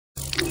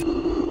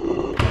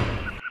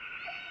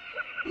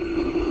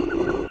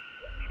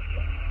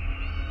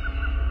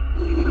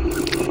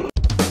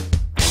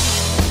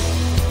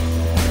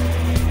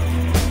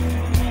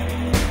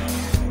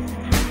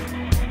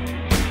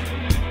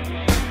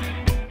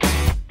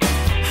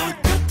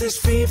this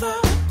fever,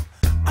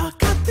 I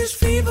got this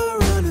fever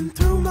running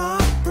through my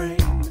brain.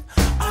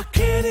 I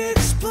can't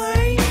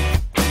explain.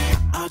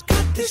 I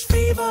got this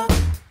fever,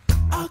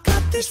 I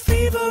got this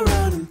fever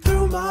running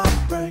through my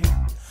brain.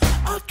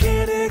 I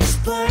can't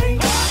explain.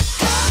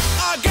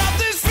 I got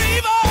this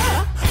fever,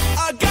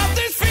 I got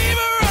this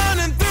fever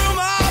running through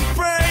my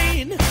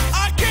brain.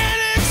 I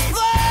can't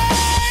explain.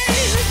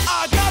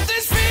 I got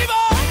this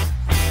fever,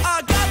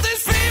 I got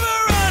this fever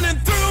running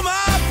through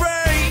my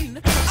brain.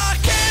 I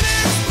can't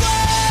explain.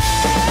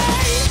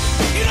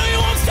 You know you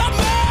won't stop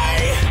me,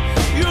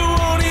 you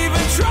won't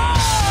even try.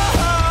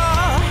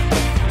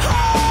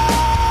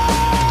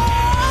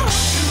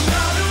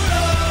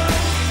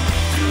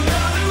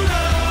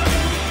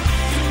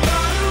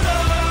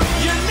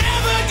 You're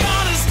never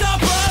gonna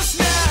stop us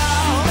now.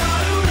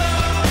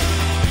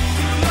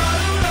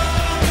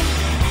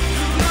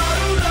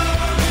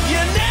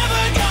 You're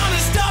never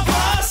gonna stop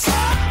us.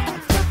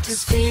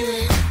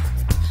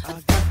 I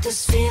got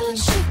this feeling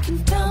shaking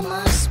down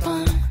my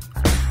spine.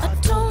 I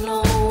don't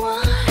know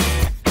why.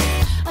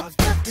 I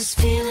got this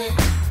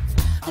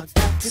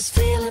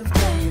feeling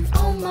playing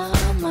on my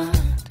mind.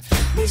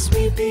 Leaves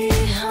me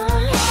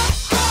behind.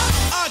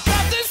 I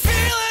got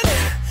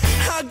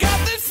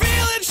this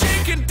feeling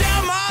shaking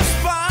down my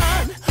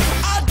spine.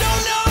 I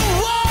don't know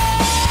why.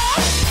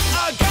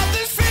 I got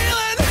this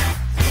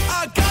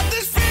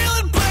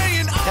feeling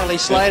playing on.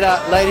 Slater,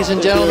 ladies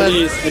and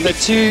gentlemen, the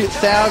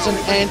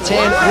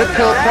 2010 Rip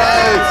Curl Pro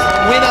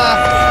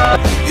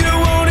winner.